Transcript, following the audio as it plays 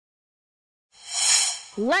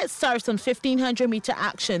Let's start some 1500 meter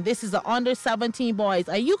action. This is the under 17 boys,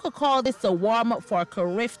 and you could call this the warm up for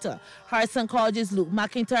Carifta. Harrison College's Luke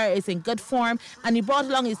McIntyre is in good form, and he brought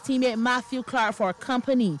along his teammate Matthew Clark for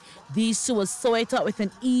company. These two will sew it up with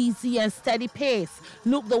an easy and steady pace.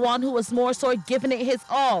 Luke, the one who was more so, giving it his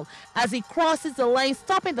all as he crosses the line,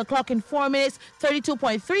 stopping the clock in 4 minutes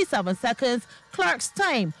 32.37 seconds. Clark's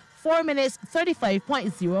time 4 minutes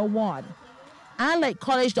 35.01. And like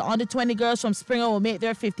Kolij, the under-20 girls from Springer will make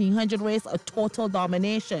their 1500 race a total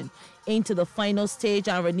domination. Into the final stage,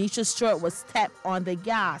 and Renisha Stewart was stepped on the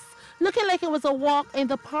gas, looking like it was a walk in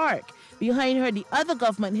the park. Behind her, the other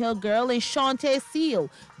Government Hill girl in Shantae Seal.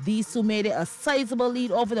 These two made it a sizable lead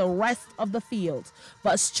over the rest of the field.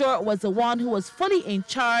 But Stewart was the one who was fully in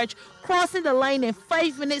charge, crossing the line in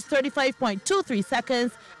 5 minutes 35.23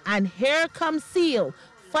 seconds. And here comes Seal,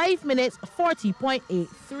 5 minutes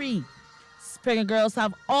 40.83. Springer girls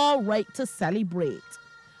have all right to celebrate.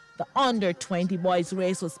 The under-20 boys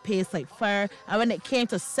race was paced like fire, and when it came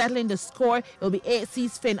to settling the score, it will be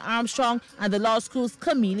 8C's Finn Armstrong and the Law School's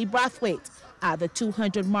Camille Brathwaite. At the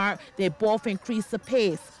 200 mark, they both increased the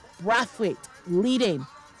pace. Brathwaite leading,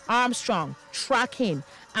 Armstrong tracking,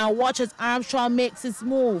 and watch as Armstrong makes his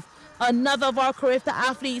move. Another of our Carifta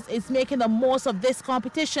athletes is making the most of this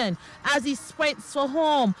competition as he sprints for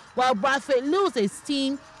home while Brathwaite loses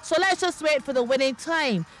steam. So let's just wait for the winning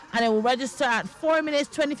time, and it will register at 4 minutes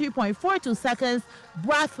 23.42 seconds.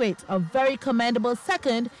 Brathwaite, a very commendable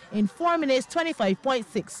second in 4 minutes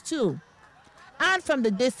 25.62. And from the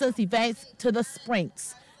distance events to the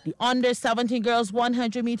sprints, the under-17 girls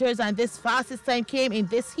 100 meters, and this fastest time came in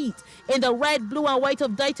this heat. In the red, blue, and white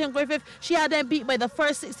of Dighton Griffith, she had them beat by the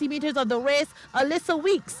first 60 meters of the race, Alyssa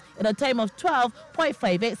Weeks, in a time of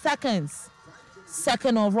 12.58 seconds.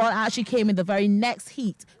 Second overall actually came in the very next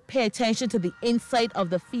heat. Pay attention to the inside of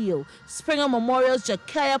the field. Springer Memorial's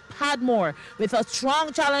Jakaya Padmore with a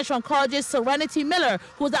strong challenge from College's Serenity Miller,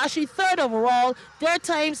 who was actually third overall. Their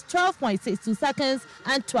times 12.62 seconds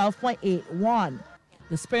and 12.81.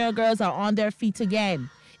 The Springer girls are on their feet again.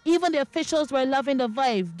 Even the officials were loving the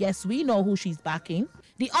vibe. Guess we know who she's backing.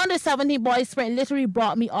 The under-17 boys sprint literally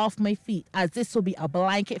brought me off my feet, as this will be a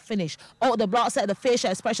blanket finish. Oh, the blocks at the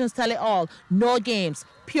facial expressions tell it all. No games,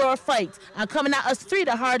 pure fight. And coming at us three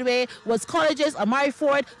the hard way was College's Amari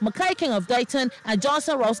Ford, Mackay King of Dighton, and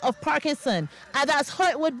Johnson Rouse of Parkinson. And that's how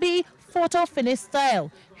it would be, photo finish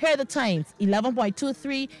style. Here are the times: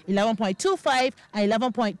 11.23, 11.25, and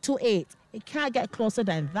 11.28. It can't get closer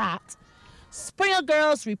than that. Springer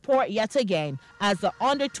girls report yet again, as the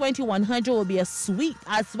under-20 100 will be a sweep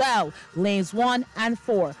as well. Lanes 1 and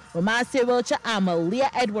 4, Romance Wiltshire and Malia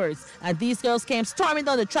Edwards. And these girls came storming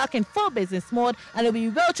down the track in full business mode, and it will be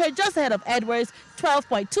Wiltshire just ahead of Edwards,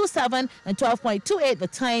 12.27 and 12.28 the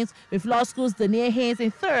times, with Law School's Danae Haynes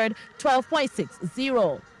in third,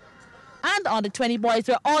 12.60. And on the 20 boys,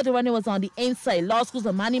 where all the running was on the inside. Law School's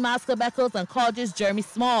Amani Masker Beckles and College's Jeremy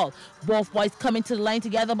Small. Both boys coming to the line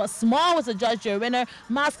together, but Small was the judge jury winner.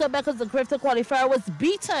 Masker Beckles, the Carifta qualifier, was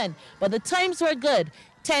beaten, but the times were good,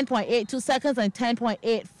 10.82 seconds and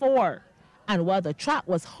 10.84. And while the track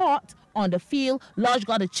was hot on the field, Lodge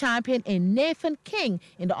got a champion in Nathan King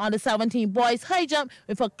in the under-17 boys high jump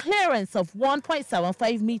with a clearance of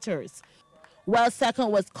 1.75 meters. Well,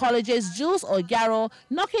 second was College's Jules O'Garrow,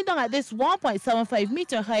 knocking down at this 1.75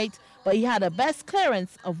 meter height, but he had a best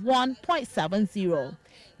clearance of 1.70.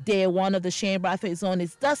 Day 1 of the Shane Brathwaite Zone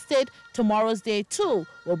is dusted. Tomorrow's day 2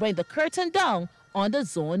 will bring the curtain down on the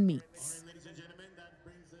zone meets.